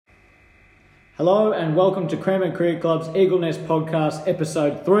Hello and welcome to Cranbourne Cricket Club's Eagle Nest Podcast,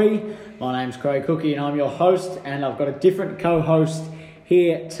 Episode 3. My name's Craig Cookie and I'm your host, and I've got a different co-host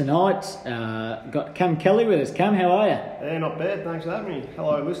here tonight. Got Cam Kelly with us. Cam, how are you? Yeah, not bad. Thanks for having me.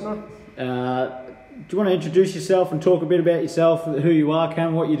 Hello, listener. Do you want to introduce yourself and talk a bit about yourself, who you are,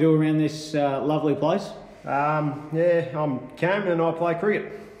 Cam, what you do around this lovely place? I'm Cam and I play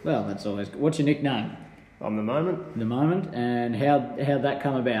cricket. Well, that's always good. What's your nickname? I'm the moment. The Moment. And how'd that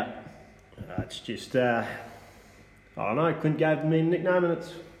come about? It's just, I don't know, Clint gave me a nickname and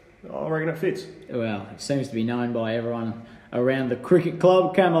I reckon it fits. Well, it seems to be known by everyone around the cricket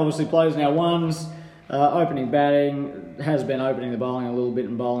club. Cam obviously plays in our ones, opening batting, has been opening the bowling a little bit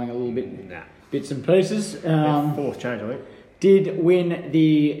and bowling a little bit, bits and pieces. Fourth change, I think. Did win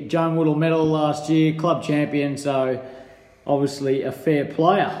the Joan Woodall medal last year, club champion, so obviously a fair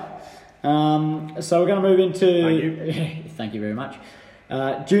player. So we're going to move into... Thank you very much.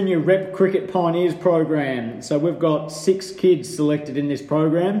 Junior Rep Cricket Pioneers program. So we've got 6 kids selected in this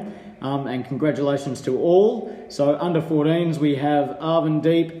program, and congratulations to all. So under 14s we have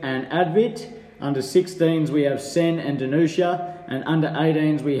Arvindeep and Advit. Under 16s we have Sen and Danusha, and under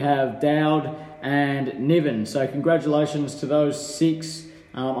 18s we have Dowd and Niven. So congratulations to those 6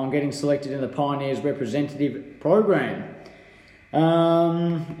 on getting selected in the Pioneers representative program.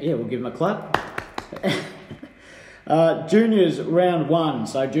 We'll give them a clap. Juniors round 1.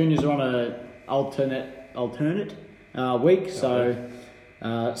 So juniors are on a alternate week. So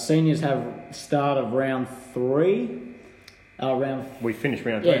seniors have start of round 3. We finished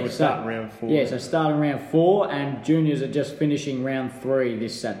round 3. We're starting round 4. Yeah, so starting round 4, and juniors are just finishing round 3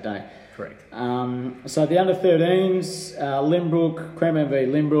 this Saturday. Correct. So the under 13s, Limbrook, Cranbourne v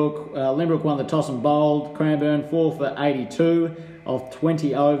Limbrook. Limbrook won the toss and bowled. Cranbourne 4 for 82 of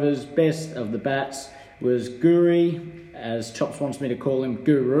 20 overs. Best of the bats was Guri, as Chops wants me to call him,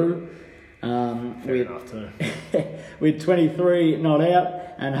 Guru. With 23 not out,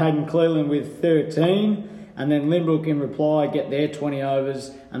 and Hayden Cleland with 13. And then Limbrook in reply get their 20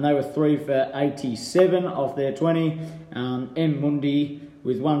 overs, and they were 3 for 87 off their 20. M. Mundi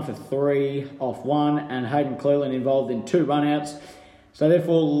with 1 for 3 off 1, and Hayden Cleland involved in 2 run-outs. So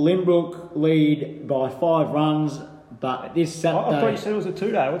therefore Limbrook lead by 5 runs. But this Saturday... I thought you said it was a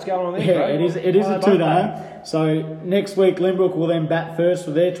 2-day. What's going on there, Yeah, Craig? it is a 2-day. So next week, Limbrook will then bat first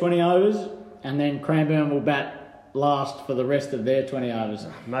for their 20 overs, and then Cranbourne will bat last for the rest of their 20 overs.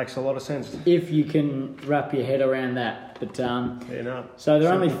 Makes a lot of sense. If you can wrap your head around that. But so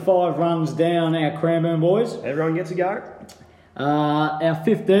they're only 5 runs down, our Cranbourne boys. Everyone gets a go. Our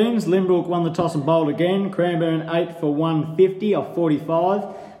 15s, Limbrook won the toss and bowled again. Cranbourne 8 for 150 off 45.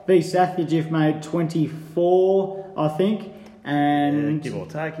 V. Sathyajiff made 24, I think. And give or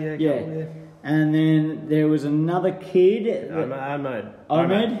take, yeah. Yeah. And then there was another kid. Omad.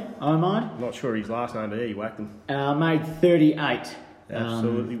 Not sure his last name, but yeah, he whacked him. Made 38.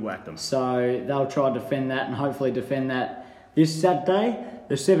 Absolutely whacked him. So they'll try to defend that and hopefully defend that this Saturday.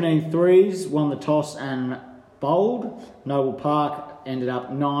 The 17 threes won the toss and bowled. Noble Park ended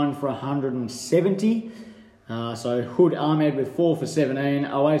up 9 for 170. So Hood Ahmed with 4 for 17,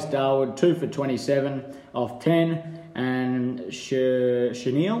 Oase Darwood 2 for 27 off 10, and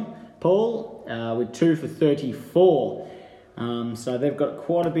Chenille Paul with 2 for 34. So they've got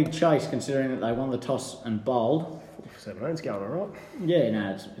quite a big chase considering that they won the toss and bowled. 4 for 17's going all right. Yeah,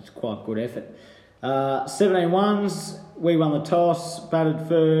 no, it's quite good effort. 17 ones, we won the toss, batted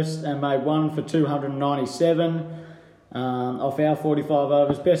first and made 1 for 297. Off our 45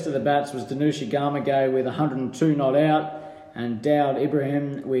 overs, best of the bats was Danusha Garmagay with 102 not out, and Dowd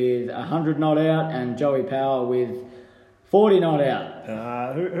Ibrahim with 100 not out, and Joey Power with 40 not out.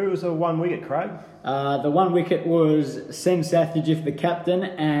 Who was the 1 wicket, Craig? The 1 wicket was Sen Sathyajiff, the captain,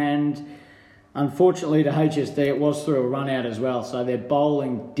 and unfortunately to HSD it was through a run out as well, so their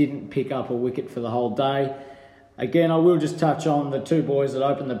bowling didn't pick up a wicket for the whole day. Again, I will just touch on the 2 boys that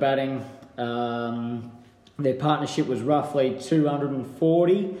opened the batting. Their partnership was roughly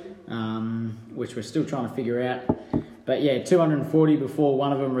 240, which we're still trying to figure out. But yeah, 240 before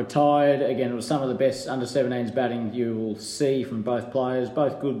one of them retired. Again, it was some of the best under-17s batting you will see from both players.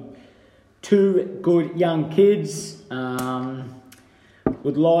 Both good, 2 good young kids.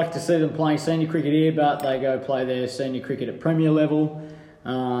 Would like to see them playing senior cricket here, but they go play their senior cricket at Premier level.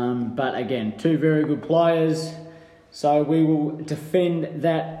 But again, 2 very good players. So we will defend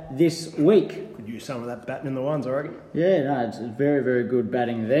that this week. Could use some of that batting in the ones, I reckon. Yeah, no, it's very, very good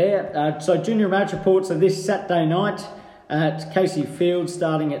batting there. So junior match reports are this Saturday night at Casey Field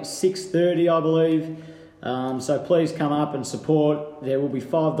starting at 6:30, I believe. So please come up and support. There will be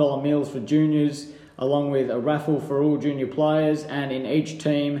 $5 meals for juniors, along with a raffle for all junior players, and in each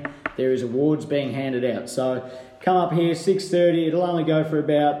team there is awards being handed out. So come up here, 6:30. It'll only go for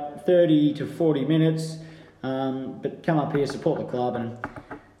about 30 to 40 minutes. But come up here, support the club and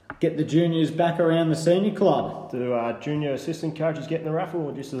get the juniors back around the senior club. Do junior assistant coaches get in the raffle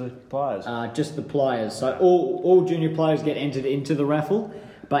or just the players? Just the players. So all junior players get entered into the raffle,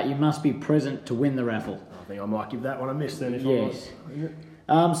 but you must be present to win the raffle. I think I might give that one a miss then.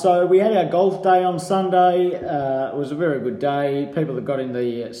 So we had our golf day on Sunday. It was a very good day. People that got in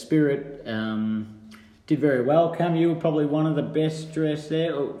the spirit did very well. Cam, you were probably one of the best dressed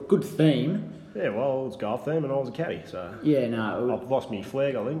there. Good theme. Yeah, well, it was golf theme and I was a caddy, so... Yeah, no. I've lost my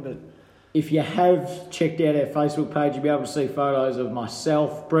flag, I think, but... If you have checked out our Facebook page, you'll be able to see photos of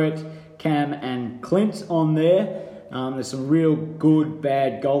myself, Brett, Cam and Clint on there. There's some real good,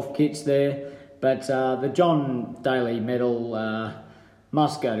 bad golf kits there. But the John Daly medal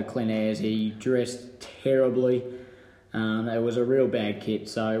must go to Clint Ayres. He dressed terribly. It was a real bad kit,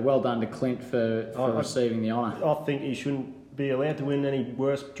 so well done to Clint for receiving the honour. I think he shouldn't be allowed to win any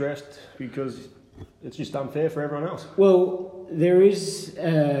worse dressed because it's just unfair for everyone else. Well, there is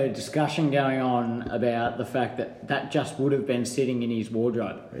a discussion going on about the fact that just would have been sitting in his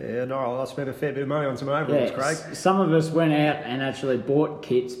wardrobe. Yeah, no, I spent a fair bit of money on some overalls, Craig. Some of us went out and actually bought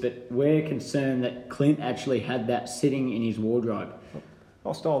kits, but we're concerned that Clint actually had that sitting in his wardrobe.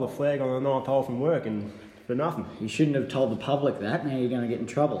 I stole the flag on the 9th hole from work and for nothing. You shouldn't have told the public that. Now you're going to get in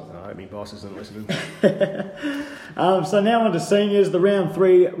trouble. I hope my boss isn't listening. So now on to seniors, the round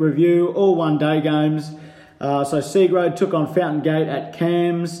 3 review, all one-day games. So Seagrove took on Fountain Gate at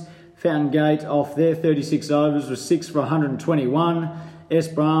Cams. Fountain Gate off their 36 overs was 6 for 121. S.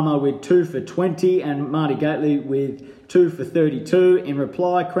 Brahma with 2 for 20 and Marty Gately with 2 for 32. In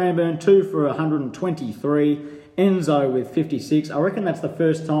reply, Cranbourne 2 for 123. Enzo with 56. I reckon that's the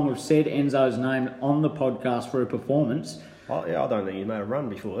first time we've said Enzo's name on the podcast for a performance. Oh, yeah, I don't think he made a run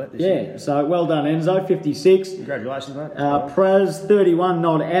before that this year. So well done, Enzo, 56. Congratulations, mate. Praz, 31,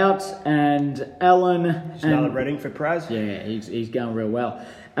 not out. And Alan... Just another Reading for Praz. Yeah, he's going real well.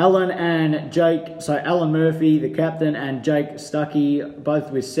 Alan and Jake... So Alan Murphy, the captain, and Jake Stuckey,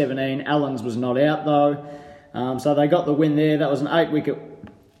 both with 17. Alan's was not out, though. So they got the win there. That was an 8-wicket...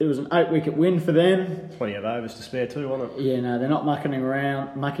 It was an 8-wicket win for them. Plenty of overs to spare too, wasn't it? Yeah, no, they're not mucking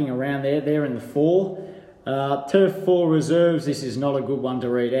around there. They're in the 4. Turf 4 reserves. This is not a good one to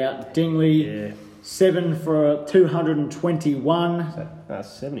read out. Dingley, 7 for 221. That's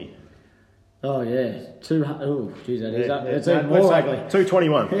 70. Oh, yeah. 200. Oh, geez, that's even more ugly.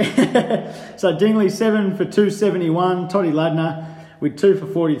 221. So Dingley, 7 for 271. Toddy Ladner with 2 for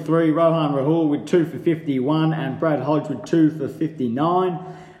 43. Rohan Rahul with 2 for 51. And Brad Hodge with 2 for 59.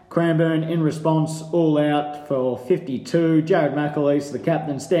 Cranbourne in response, all out for 52. Jared McAleese, the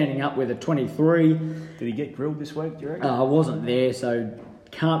captain, standing up with a 23. Did he get grilled this week, do you reckon? I wasn't there, so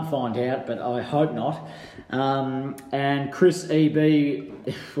can't find out, but I hope not. And Chris E.B.,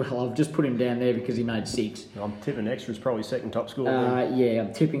 well, I've just put him down there because he made 6. I'm tipping extra's probably second top score. Yeah,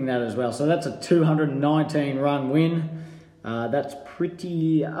 I'm tipping that as well. So that's a 219-run win. That's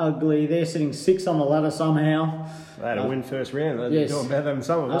pretty ugly. They're sitting 6 on the ladder somehow. They had a win first round. They're doing better than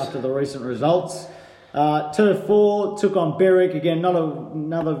some of us. After the recent results. Turf 4 took on Berwick. Again, not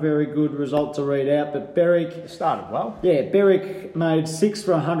another very good result to read out, but Berwick... Started well. Yeah, Berwick made 6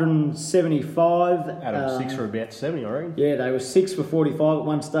 for 175. Adam 6 for about 70, I reckon. Yeah, they were 6 for 45 at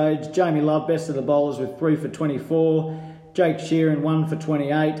one stage. Jamie Love, best of the bowlers, with 3 for 24. Jake Sheeran, 1 for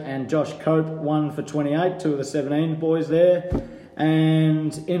 28. And Josh Cope, 1 for 28. 2 of the 17 boys there.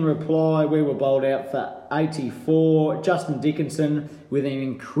 And in reply, we were bowled out for 84. Justin Dickinson with an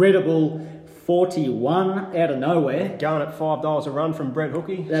incredible 41 out of nowhere. Going at $5 a run from Brett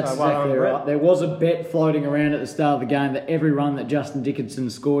Hookey. That's exactly right. There was a bet floating around at the start of the game that every run that Justin Dickinson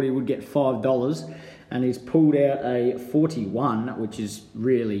scored, he would get $5. And he's pulled out a 41, which is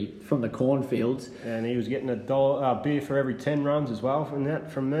really from the cornfields. And he was getting a beer for every 10 runs as well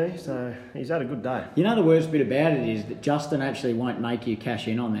from me. So he's had a good day. You know the worst bit about it is that Justin actually won't make you cash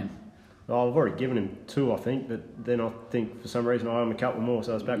in on them. Well, I've already given him 2, I think, but then I think for some reason I owe him a couple more,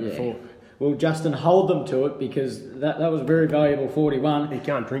 so it's back to 4. Well, Justin, hold them to it because that was a very valuable 41. He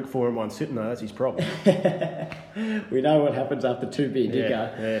can't drink 4 in one sitting though, that's his problem. We know what happens after 2 beer,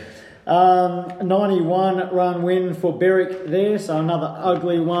 Dicko. Yeah. 91 run win for Berwick there, so another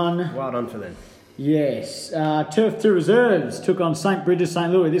ugly one. Well done for them. Yes. Turf 2 reserves took on St. Bridges,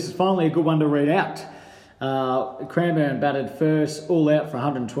 St. Louis. This is finally a good one to read out. Cranbourne batted first, all out for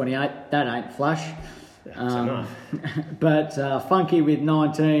 128. That ain't flush. That's enough. But Funky with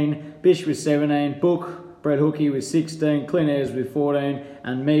 19, Bish with 17, Book Brett Hookey with 16, Clint Ayres with 14,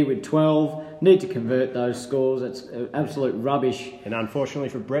 and me with 12. Need to convert those scores. It's absolute rubbish. And unfortunately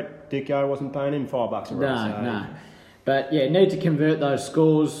for Brett, Dicko wasn't paying him $5 a run. No. But yeah, need to convert those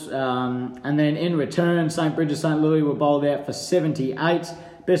scores. And then in return, St. Bridget St. Louis were bowled out for 78.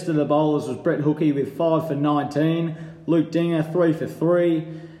 Best of the bowlers was Brett Hookey with 5 for 19. Luke Dinger, 3 for 3.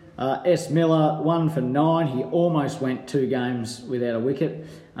 S. Miller, 1 for 9. He almost went 2 games without a wicket.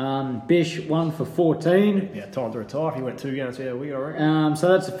 Bish, 1 for 14. Yeah, time to retire if he went 2 games without a wicket, I reckon. So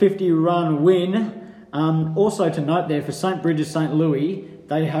that's a 50-run win. Also to note there, for St. Bridget St. Louis,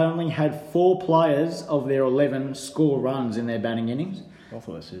 they only had 4 players of their 11 score runs in their batting innings. I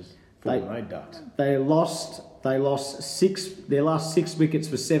thought this is fully made ducks. They lost their last 6 wickets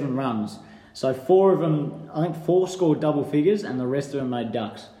for 7 runs. So 4 of them, I think 4 scored double figures and the rest of them made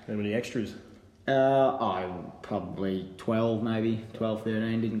ducks. How many extras? Probably 12 maybe, 12,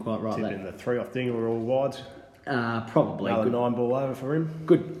 13, didn't quite write that. In the 3 off Dinger were all wides. Probably. Another 9 ball over for him.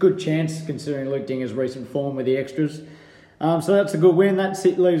 Good chance considering Luke Dinger's recent form with the extras. So that's a good win. That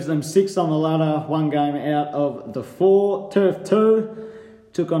leaves them 6th on the ladder, 1 game out of the 4. Turf 2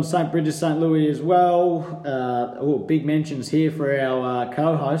 took on St. Bridget St. Louis as well. Big mentions here for our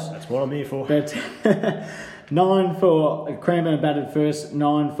co-host. That's what I'm here for. But 9 for Cranbourne batted first,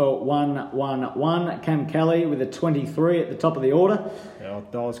 9 for 1-1-1. Cam Kelly with a 23 at the top of the order. Yeah,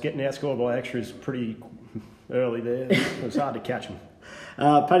 I was getting outscored by extras pretty early there. It was hard to catch them.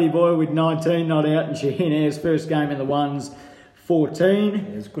 Paddy Boyle with 19 not out, and Shaheen Ayres first game in the ones, 14. Yeah,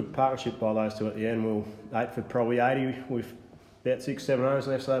 it was a good partnership by those two at the end. We'll 8 for probably 80 with about 6-7 overs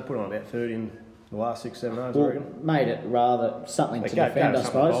left, so they put on about 30 in the last 6-7 overs, I reckon. Made it rather something to defend, I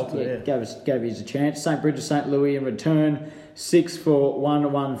suppose. Gave us a chance. St. Bridget St. Louis in return, 6 for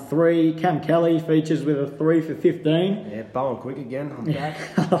 1-1-3. Cam Kelly features with a 3 for 15. Yeah, bowling quick again. I'm back.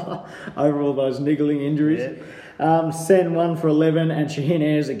 Over all those niggling injuries. Yeah. Sen 1 for 11, and Shaheen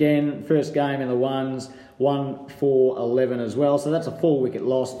Ayres again, first game in the ones, 1 for 11 as well. So that's a 4-wicket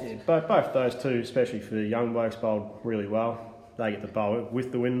loss. Yeah, both those two, especially for the young blokes, bowled really well. They get the bowl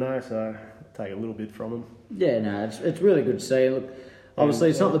with the win though, so take a little bit from them. Yeah, no, it's really good to see. Look,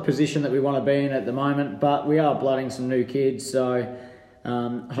 obviously it's not the position that we want to be in at the moment, but we are blooding some new kids, so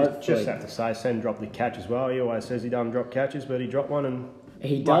hopefully... Just have to say, Sen dropped the catch as well. He always says he doesn't drop catches, but he dropped one, and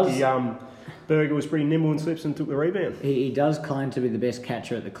he does. Lucky, Berger was pretty nimble and slips and took the rebound. He does claim to be the best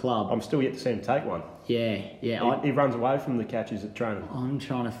catcher at the club. I'm still yet to see him take one. Yeah. He runs away from the catches at training. I'm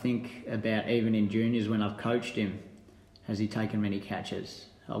trying to think about even in juniors when I've coached him. Has he taken many catches?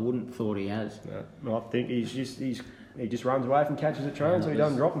 I wouldn't have thought he has. No, I think he just runs away from catches at training, so he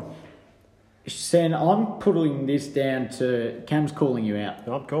doesn't drop them. Sen, I'm putting this down to Cam's calling you out.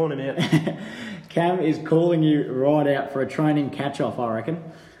 I'm calling him out. Cam is calling you right out for a training catch-off, I reckon.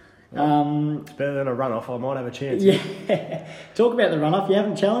 It's better than a run-off. I might have a chance. Yeah. Talk about the run-off. You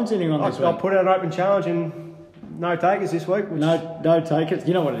haven't challenged anyone this week. I put out an open challenge and no takers this week. No takers.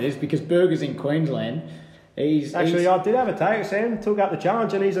 You know what it is? Because Berger's in Queensland. I did have a taker. Sam took up the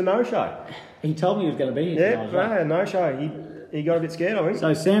challenge and he's a no-show. He told me he was going to be here. Yeah, no-show. He got a bit scared, I think.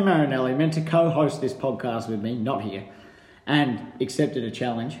 So Sam Marinelli meant to co-host this podcast with me, not here, and accepted a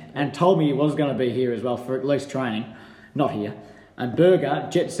challenge and told me he was going to be here as well for at least training, not here. And Berger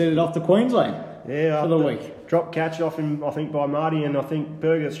jet-setted off to Queensland for the week. Drop catch off him, I think, by Marty, and I think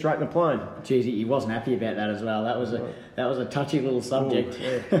Berger straight in the plane. Geez, he wasn't happy about that as well. That was a touchy little subject.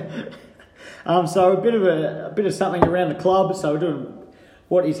 Ooh, yeah. So a bit of something around the club. So we're doing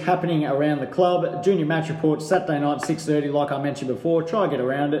what is happening around the club. Junior match report Saturday night 6:30, like I mentioned before. Try to get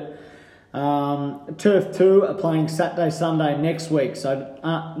around it. Turf 2 are playing Saturday, Sunday next week. So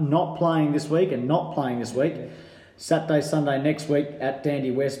not playing this week and not playing this week. Saturday, Sunday next week at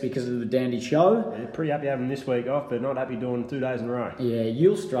Dandy West because of the Dandy Show. Yeah, pretty happy having this week off, but not happy doing 2 days in a row. Yeah,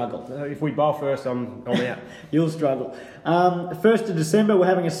 you'll struggle. If we bowl first, I'm out. You'll struggle. 1st of December, we're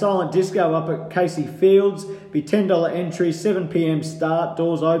having a silent disco up at Casey Fields. Be $10 entry, 7 p.m. start,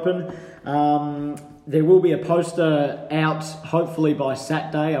 doors open. There will be a poster out, hopefully by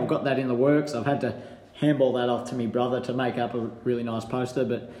Saturday. I've got that in the works. I've had to handball that off to my brother to make up a really nice poster,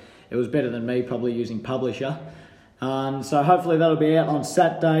 but it was better than me probably using Publisher. So hopefully that'll be out on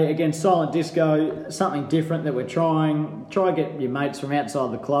Saturday. Again, silent disco, something different that we're trying. Try to get your mates from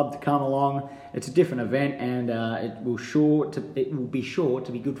outside the club to come along. It's a different event, and it will be sure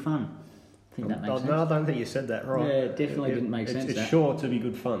to be good fun. I think that makes sense. No, I don't think you said that right. Yeah, it definitely didn't make sense. It's sure to be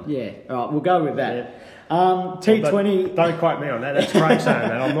good fun. Yeah, all right, we'll go with that. Yeah. T20... Don't quote me on that. That's Craig saying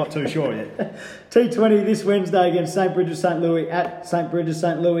that. I'm not too sure yet. T20 this Wednesday against St. Bridget St. Louis at St. Bridget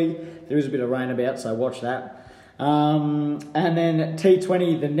St. Louis. There is a bit of rain about, so watch that. And then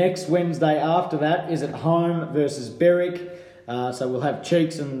T20 the next Wednesday after that is at home versus Berwick. So we'll have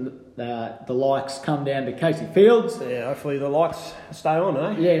Cheeks and the likes come down to Casey Fields. Yeah, hopefully the lights stay on,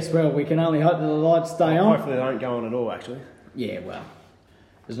 eh? Yes, well, we can only hope that the lights stay on. Hopefully they don't go on at all, actually. Yeah, well,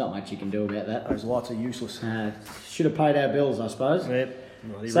 there's not much you can do about that. Those lights are useless. Should have paid our bills, I suppose. Yep.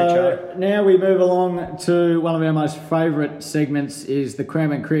 So now we move along to one of our most favourite segments is the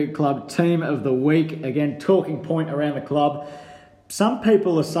Cranbourne Cricket Club Team of the Week. Again, talking point around the club. Some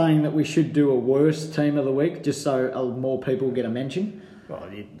people are saying that we should do a worse Team of the Week just so more people get a mention. Well,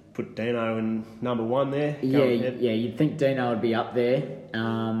 you'd put Dino in number 1 there. Yeah, you'd think Dino would be up there.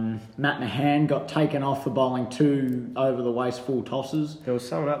 Matt Mahan got taken off for bowling 2 over-the-waist full tosses. There was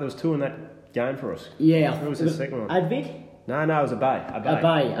someone up. There was 2 in that game for us. Yeah. Who was the second one? Advid? No, it was a Bay.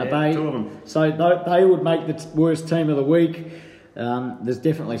 A Bay. 2 of them. So they would make the worst Team of the Week. There's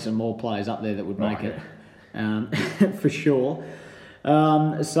definitely some more players up there that would make it, for sure.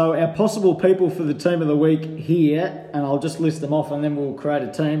 So our possible people for the Team of the Week here, and I'll just list them off and then we'll create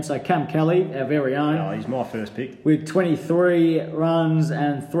a team. So Cam Kelly, our very own. Oh, he's my first pick. With 23 runs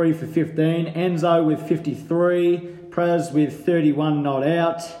and 3 for 15. Enzo with 53. Praz with 31 not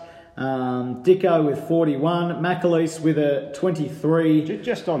out. Dicko with 41. McAleese with a 23.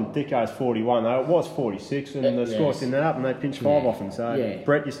 Just on Dicko's 41 though, it was 46 and the score didn't add up and they pinched 5 off him. So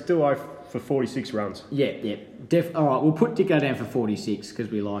Brett, you're still off for 46 runs. Yeah. All right, we'll put Dicko down for 46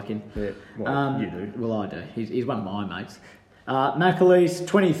 because we like him. Yeah, well, you do. Well, I do. He's one of my mates. McAleese,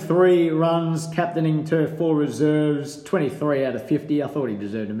 23 runs, captaining to 4 reserves, 23 out of 50. I thought he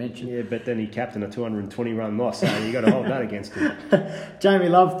deserved a mention. Yeah, but then he captained a 220 run loss, so you got to hold that against him. Jamie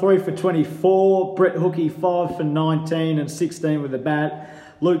Love, 3 for 24. Brett Hookey, 5 for 19 and 16 with the bat.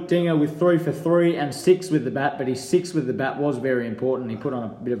 Luke Dinger with 3 for 3 and 6 with the bat, but his 6 with the bat was very important. He put on a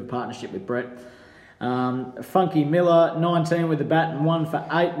bit of a partnership with Brett. Funky Miller, 19 with the bat and 1 for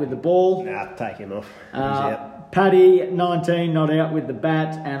 8 with the ball. Nah, take him off. He's out. Paddy, 19, not out with the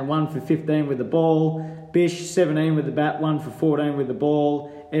bat and 1 for 15 with the ball. Bish, 17 with the bat, 1 for 14 with the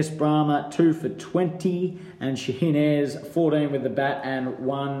ball. S. Brahma, 2 for 20. And Shaheen Ayres, 14 with the bat and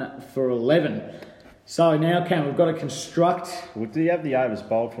 1 for 11. So now, Cam, we've got to construct... Well, do you have the overs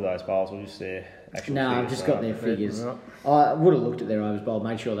bowled for those bowls or just their actual No, figures? I've just got their figures. Right. I would have looked at their overs bowled,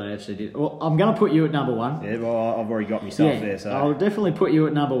 made sure they actually did. Well, I'm going to put you at number 1. Yeah, well, I've already got myself there, so... I'll definitely put you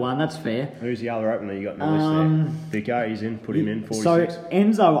at number 1, that's fair. Who's the other opener you got in the list there? Dicko, he's in, put him in, 46. So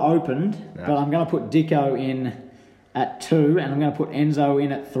Enzo opened, but I'm going to put Dicko in at 2, and I'm going to put Enzo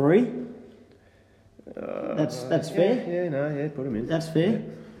in at 3. That's fair? Put him in. That's fair. Yeah.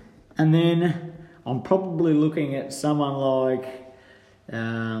 And then I'm probably looking at someone like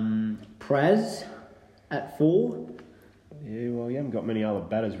Praz at 4. Yeah, well, you haven't got many other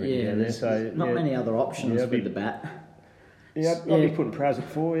batters written Yeah, down there, there's not many other options with the bat. Yeah, I'll be putting Praz at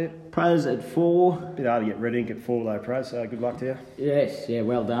 4, yeah. Praz at 4. Bit hard to get red ink at 4 though, Praz, so good luck to you. Yes,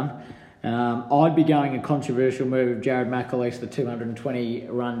 well done. I'd be going a controversial move of Jared McAleese, the 220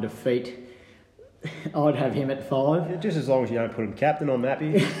 run defeat. I'd have him at 5. Yeah, just as long as you don't put him captain on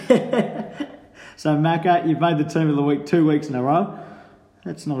Mappy. So Macca, you've made the Team of the Week 2 weeks in a row.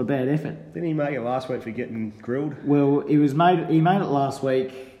 That's not a bad effort. Didn't he make it last week for getting grilled? Well, he made it last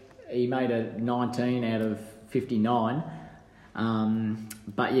week. He made a 19 out of 59.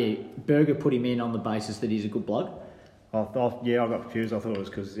 But yeah, Berger put him in on the basis that he's a good bloke. I got confused. I thought it was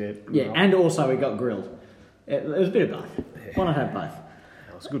because... and also he got grilled. It was a bit of both. Yeah. Why not have both?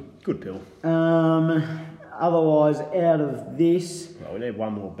 That was a good pill. Otherwise, out of this... Well, we need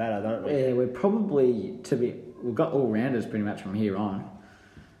one more batter, don't we? Yeah, we're probably... We've got all-rounders pretty much from here on.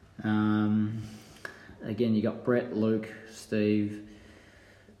 Again, you got Brett, Luke, Steve,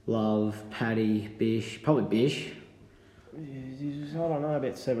 Love, Paddy, Bish. Probably Bish. I don't know,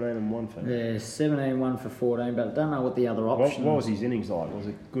 about 17 and 1 for... Yeah, 17, 1 for 14, but I don't know what the other option... What was his innings like? Was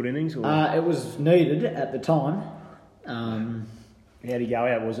it good innings? Or? It was needed at the time. How'd he go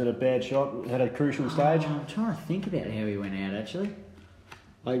out? Was it a bad shot? Had a crucial stage? I'm trying to think about how he went out, actually.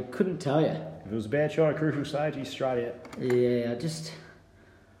 I couldn't tell you. If it was a bad shot, a crucial stage, he's straight out. Yeah, I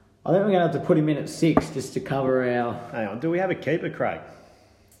think we're going to have to put him in at 6 just to cover our... Hang on, do we have a keeper, Craig?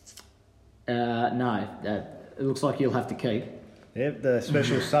 No, it looks like you'll have to keep. Yep, the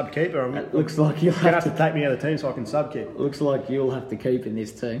special sub-keeper. It looks like you'll have to take me out of the team so I can sub-keep. Looks like you'll have to keep in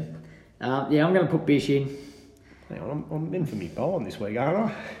this team. I'm going to put Bish in. Hang on, I'm in for me bowling this week,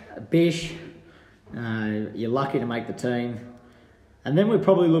 aren't I? Bish, you're lucky to make the team. And then we're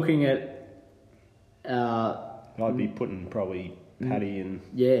probably looking at... I'd be putting probably Paddy in.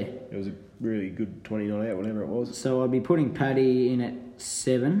 Yeah. It was a really good 29 out, whatever it was. So I'd be putting Paddy in at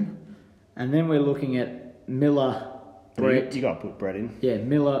 7. And then we're looking at Miller, Brett. You got to put Brett in. Yeah,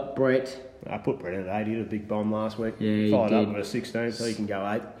 Miller, Brett. I put Brett in at 80, did a big bomb last week. Yeah, he Fired did. up with a 16, so he can go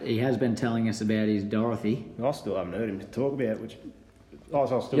 8. He has been telling us about his Dorothy. I still haven't heard him talk about it, which I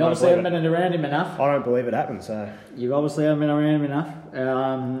still You don't obviously believe haven't been around him enough. I don't believe it happened, so... You obviously haven't been around him enough.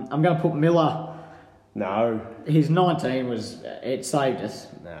 I'm going to put Miller. No. His 19 was... It saved us.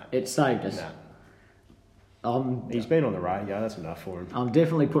 No. It saved us. No. He's been on the radio, that's enough for him. I'm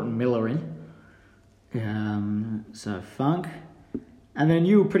definitely putting Miller in. So, Funk. And then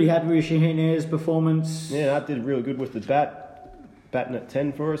you were pretty happy with Shaheen's performance. Yeah, that did really good with the batting at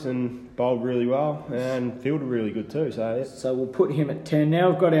 10 for us and bowled really well and fielded really good too. So we'll put him at 10. Now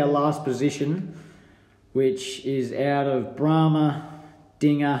we've got our last position, which is out of Brahma,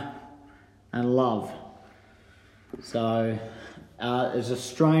 Dinger and Love. So there's a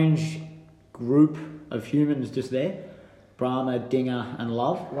strange group of humans just there. Brahma, Dinger and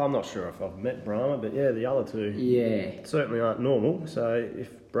Love. Well, I'm not sure if I've met Brahma, but yeah, the other two certainly aren't normal. So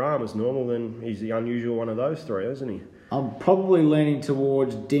if Brahma's normal, then he's the unusual one of those three, isn't he? I'm probably leaning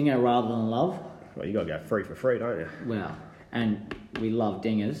towards Dinger rather than Love. Well, you got to go free for free, don't you? Well, and we love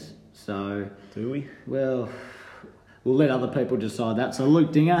Dingers, so... Do we? Well, we'll let other people decide that. So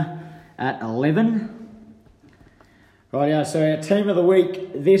Luke Dinger at 11. Rightio, so our team of the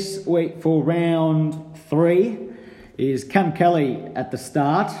week this week for round 3 is Cam Kelly at the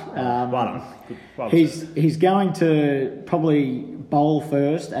start. Well he's going to probably bowl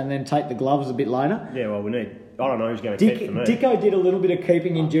first and then take the gloves a bit later. Yeah, well, we need... I don't know who's going to keep for me. Dicko did a little bit of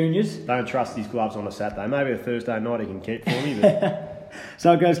keeping in juniors. Don't trust his gloves on a Saturday. Maybe a Thursday night he can keep for me. But...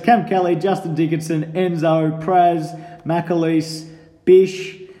 So it goes Cam Kelly, Justin Dickinson, Enzo, Praz, McAleese,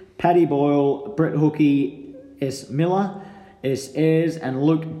 Bish, Paddy Boyle, Brett Hookey, S. Miller, S. Ayres and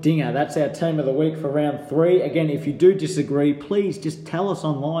Luke Dinger. That's our team of the week for round 3. Again, if you do disagree, please just tell us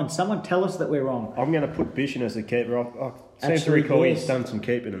online. Someone tell us that we're wrong. I'm going to put Bish in as the keeper. I seem to recall he's done some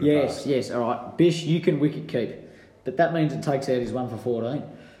keeping in the past. Yes, all right. Bish, you can wicket keep. But that means it takes out his 1 for 14.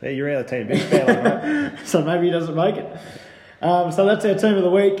 Yeah, you're out of the team, Bish. Right? So maybe he doesn't make it. So that's our team of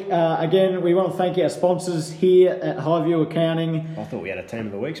the week. Again, we want to thank our sponsors here at Highview Accounting. I thought we had a team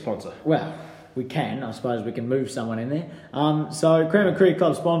of the week sponsor. Well, we can. I suppose we can move someone in there. So Cranmer Creek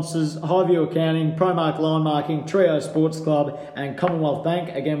Club sponsors, Highview Accounting, Promark Line Marking, Trio Sports Club and Commonwealth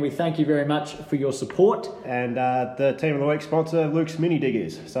Bank. Again, we thank you very much for your support. And the team of the week sponsor, Luke's Mini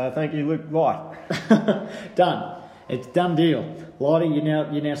Diggers. So thank you, Luke Light. Done. It's done deal. Lighty,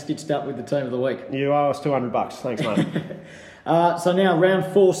 you're now stitched up with the team of the week. You owe us $200. Thanks, mate. So now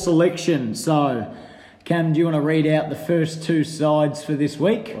round 4 selection. So, Cam, do you want to read out the first 2 sides for this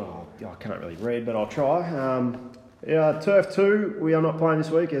week? Oh, I can't really read, but I'll try. Turf 2, we are not playing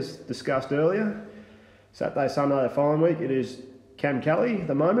this week, as discussed earlier. Saturday, Sunday, the following week, it is Cam Kelly at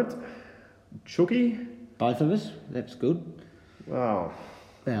the moment. Chucky. Both of us. That's good. Oh,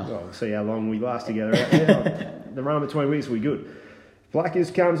 well, we'll see how long we last together out there. The run between weeks will be good. Blackers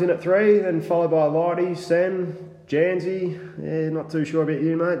comes in at 3, then followed by Lighty, Sam, Jansy. Yeah, not too sure about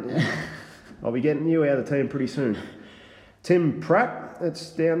you, mate. I'll be getting you out of the team pretty soon. Tim Pratt, that's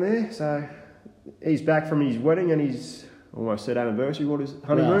down there. So he's back from his wedding and his almost said anniversary. What is it?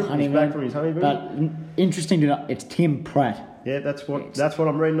 Honeymoon? Well, honeymoon. He's back from his honeymoon. But interesting to know, it's Tim Pratt. Yeah, that's what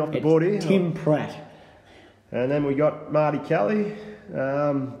I'm reading off the board here. Tim Pratt. And then we got Marty Kelly,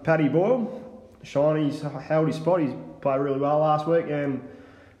 Paddy Boyle. Shiny's held his spot. He's played really well last week. And,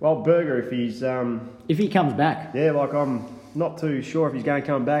 well, Berger, if he comes back. Yeah, I'm not too sure if he's going to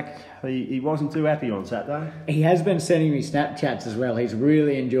come back. He wasn't too happy on Saturday. He has been sending me Snapchats as well. He's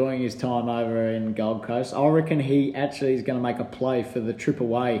really enjoying his time over in Gold Coast. I reckon he actually is going to make a play for the trip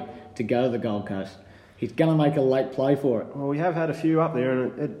away to go to the Gold Coast. He's going to make a late play for it. Well, we have had a few up there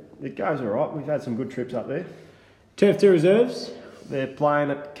and it goes all right. We've had some good trips up there. Turf 2 reserves. They're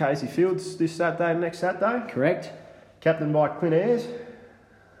playing at Casey Fields this Saturday and next Saturday. Correct. Captained by Clint Ayres.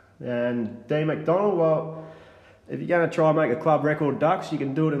 And D. McDonald, well, if you're going to try and make a club record ducks, you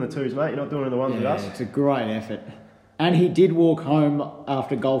can do it in the 2s, mate. You're not doing it in the 1s with us. It's a great effort. And he did walk home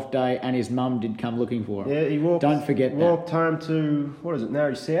after golf day and his mum did come looking for him. Yeah, he walked. Don't forget walked home to,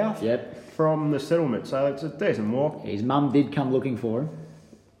 Narry South? Yep. From the settlement, so it's a decent walk. His mum did come looking for him.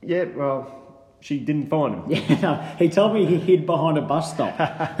 Yeah, well, she didn't find him. Yeah, no, he told me he hid behind a bus stop.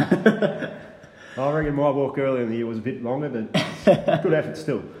 I reckon my walk earlier in the year was a bit longer, but good effort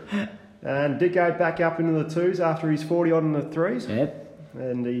still. And Dicko back up into the 2s after he's 40 on the 3s. Yep.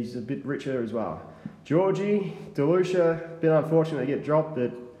 And he's a bit richer as well. Georgie, Delucia, bit unfortunate to get dropped,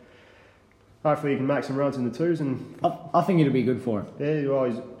 but hopefully he can make some runs in the 2s. And I think it'll be good for him. Yeah,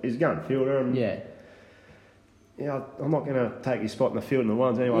 well, he's a gun fielder. And yeah, I'm not going to take his spot in the field in the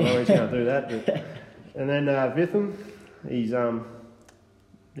 1s anyway. I know he's going to do that. But, And then Vitham, he's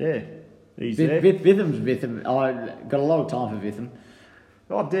he's there. Vitham's Vitham. I got a lot of time for Vitham.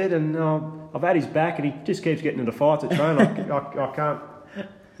 I did, and I've had his back, and he just keeps getting into fights at train.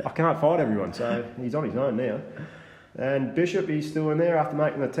 I can't fight everyone, so he's on his own now. And Bishop, he's still in there after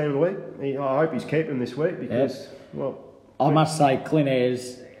making the team of the week. I hope he's keeping him this week because, I must say, Clint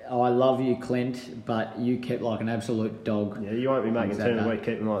Ayres, I love you, Clint, but you kept like an absolute dog. Yeah, you won't be making team of the week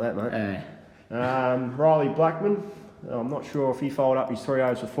keeping like that, mate. Riley Blackman, I'm not sure if he followed up his 3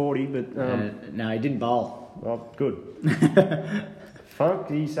 overs for 40, but... no, he didn't bowl. Oh, good. Funk,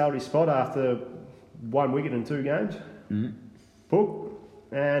 he held his spot after 1 wicket in 2 games. Mm-hmm. Pook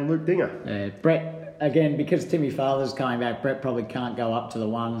and Luke Dinger. Brett, again, because Timmy Father's coming back, Brett probably can't go up to the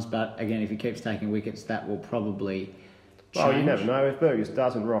ones, but again, if he keeps taking wickets, that will probably change. Oh, you never know. If Burgess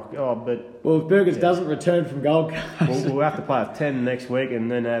doesn't rock... Well, if Burgess doesn't return from Gold Coast... We'll have to play with 10 next week and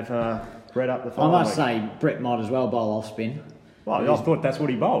then have Brett up the I following must say, Brett might as well bowl off spin. Well, I thought that's what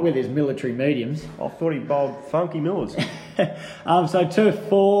he bowled. With his military mediums. I thought he bowled funky Millers. So Turf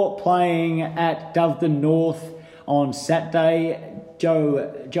 4 playing at Doveton North on Saturday.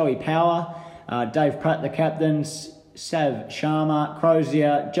 Joey Power, Dave Pratt the captains, Sav Sharma,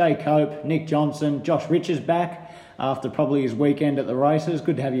 Crozier, Jay Cope, Nick Johnson, Josh Richards back after probably his weekend at the races.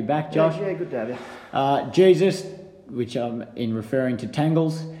 Good to have you back, Josh. Yeah, good to have you. Jesus, which I'm in referring to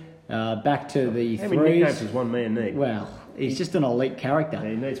Tangles, back to the How threes. many nicknames does one man need? Well, he's just an elite character. Yeah,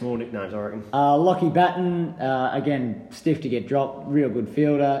 he needs more nicknames, I reckon. Lockie Batten, again, stiff to get dropped, real good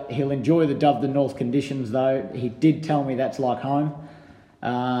fielder. He'll enjoy the Doveton North conditions, though. He did tell me that's like home.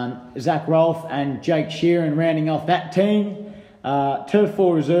 Zach Rolfe and Jake Sheeran rounding off that team. Turf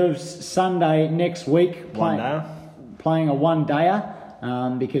 4 reserves Sunday next week. Playing a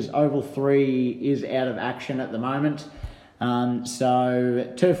one-dayer because Oval 3 is out of action at the moment.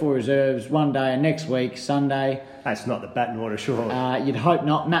 So Turf 4 reserves one-dayer next week, Sunday. That's not the batting order, surely. You'd hope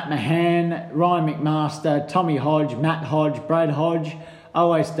not. Matt Mahan, Ryan McMaster, Tommy Hodge, Matt Hodge, Brad Hodge,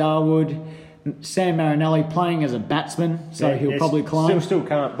 Owe Starwood, Sam Marinelli playing as a batsman, so he'll probably climb. Still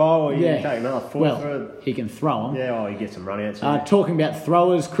can't bowl. He can take another 4 Well, he can throw them. Yeah, he gets some run outs. Talking about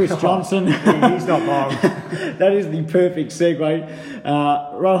throwers, Chris Johnson. He's not bowling. That is the perfect segue.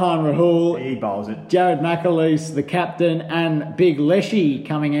 Rohan Rahul. He bowls it. Jared McAleese, the captain, and Big Leshy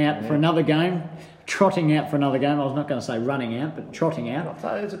coming out for another game. Trotting out for another game. I was not going to say running out, but trotting out.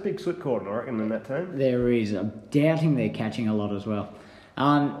 There's a big slip cord, I reckon, in that team. There is. I'm doubting they're catching a lot as well.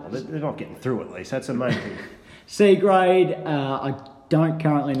 They're not getting through at least. That's the main thing. C grade, I don't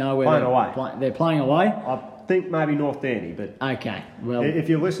currently know where they're playing away. I think maybe North Dandy, but okay. Well, if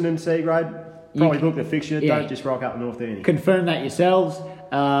you're listening to C grade, probably book the fixture. Yeah. Don't just rock up North Dandy. Confirm that yourselves.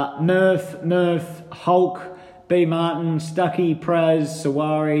 Murph, Hulk, B Martin, Stuckey, Praz,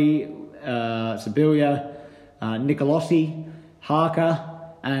 Sawari, Sibilia, Nicolosi, Harker,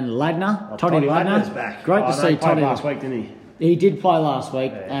 and Ladner. Toddy Ladner's Ladner. back. Great to see Toddy last week, didn't he? He did play last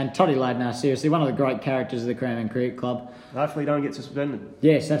week, and Toddy Ladner, seriously, one of the great characters of the Cranbourne Cricket Club. Hopefully he don't get suspended.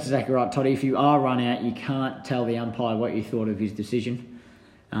 Yes, that's exactly right, Toddy. If you are run out, you can't tell the umpire what you thought of his decision.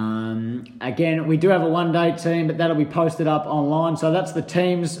 Again, we do have a one-day team, but that'll be posted up online. So that's the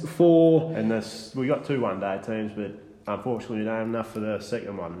teams for... And we got 2 one-day teams, but unfortunately we don't have enough for the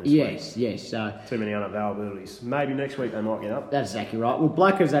second one this week. Yes. Too many unavailabilities. Maybe next week they might get up. That's exactly right. Well,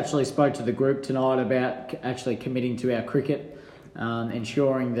 Blackers actually spoke to the group tonight about actually committing to our cricket,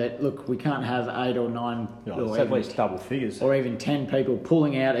 ensuring that, look, we can't have 8 or 9 or at least double figures. Or even 10 people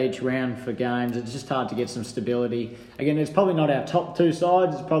pulling out each round for games. It's just hard to get some stability. Again, it's probably not our top 2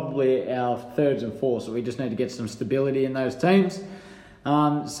 sides. It's probably our thirds and fourths. So we just need to get some stability in those teams.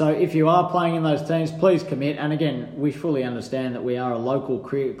 So if you are playing in those teams, please commit. And again, we fully understand that we are a local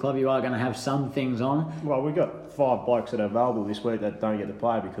cricket club. You are going to have some things on. Well, we've got 5 blokes that are available this week that don't get to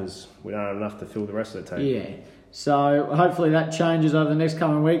play because we don't have enough to fill the rest of the team. Yeah. So hopefully that changes over the next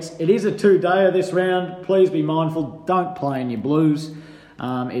coming weeks. It is a 2-dayer this round. Please be mindful. Don't play in your blues.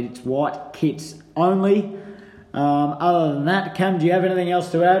 It's white kits only. Other than that, Cam, do you have anything else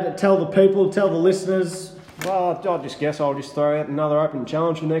to add? Tell the people, tell the listeners. Well, I just guess I'll just throw out another open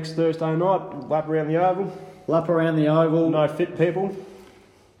challenge for next Thursday night. Lap around the oval. Lap around the oval. No fit people.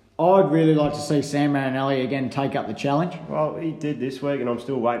 I'd really like to see Sam Marinelli again take up the challenge. Well, he did this week and I'm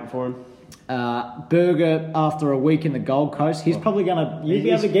still waiting for him. Berger, after a week in the Gold Coast, he's probably going to... You'll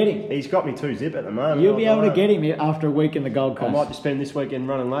be able to get him. He's got me 2-zip at the moment. You'll be able to get him after a week in the Gold Coast. I might just spend this weekend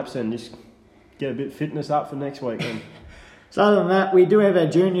running laps and just get a bit of fitness up for next weekend. So other than that, we do have our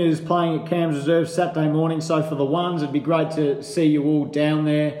juniors playing at Cams Reserve Saturday morning. So for the ones, it'd be great to see you all down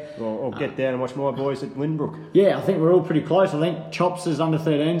there. Or get down and watch my boys at Lynbrook. Yeah, I think we're all pretty close. I think Chops' under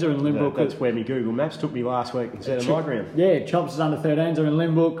 13s are in Lynbrook. That's where my Google Maps took me last week instead of my ground. Yeah, Chops' under 13s are in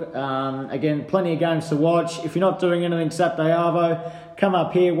Lynbrook. Again, plenty of games to watch. If you're not doing anything Saturday Arvo, come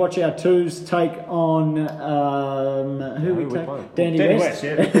up here, watch our twos take on who we take? Dandy West.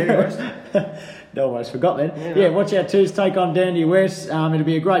 Yeah, Dandy West. Almost forgot that. Yeah, watch our twos take on Dandy West. It'll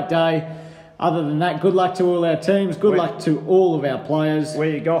be a great day. Other than that, good luck to all our teams. Good luck to all of our players. Wear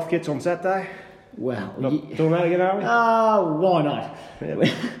your golf kits on Saturday. Well, doing that again, are we? Why not?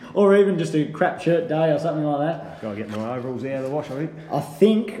 Yeah. Or even just a crap shirt day or something like that. Gotta get my overalls out of the wash, I think. I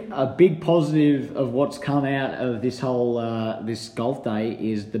think a big positive of what's come out of this whole this golf day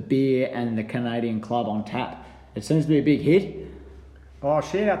is the beer and the Canadian Club on tap. It seems to be a big hit. Oh,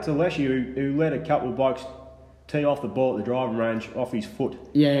 shout out to Leshy who let a couple of blokes tee off the ball at the driving range off his foot.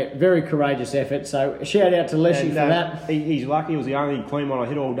 Yeah, very courageous effort. So shout out to Leshy for that. He's lucky. It was the only clean one I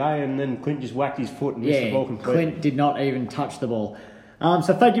hit all day, and then Clint just whacked his foot and missed the ball completely. Clint did not even touch the ball.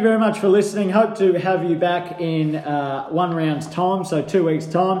 So thank you very much for listening. Hope to have you back in 1 round's time, so 2 weeks'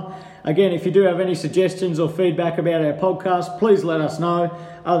 time. Again, if you do have any suggestions or feedback about our podcast, please let us know.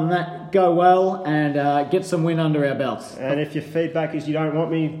 Other than that, go well and get some win under our belts. And if your feedback is you don't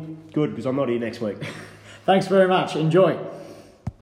want me, good, because I'm not here next week. Thanks very much. Enjoy.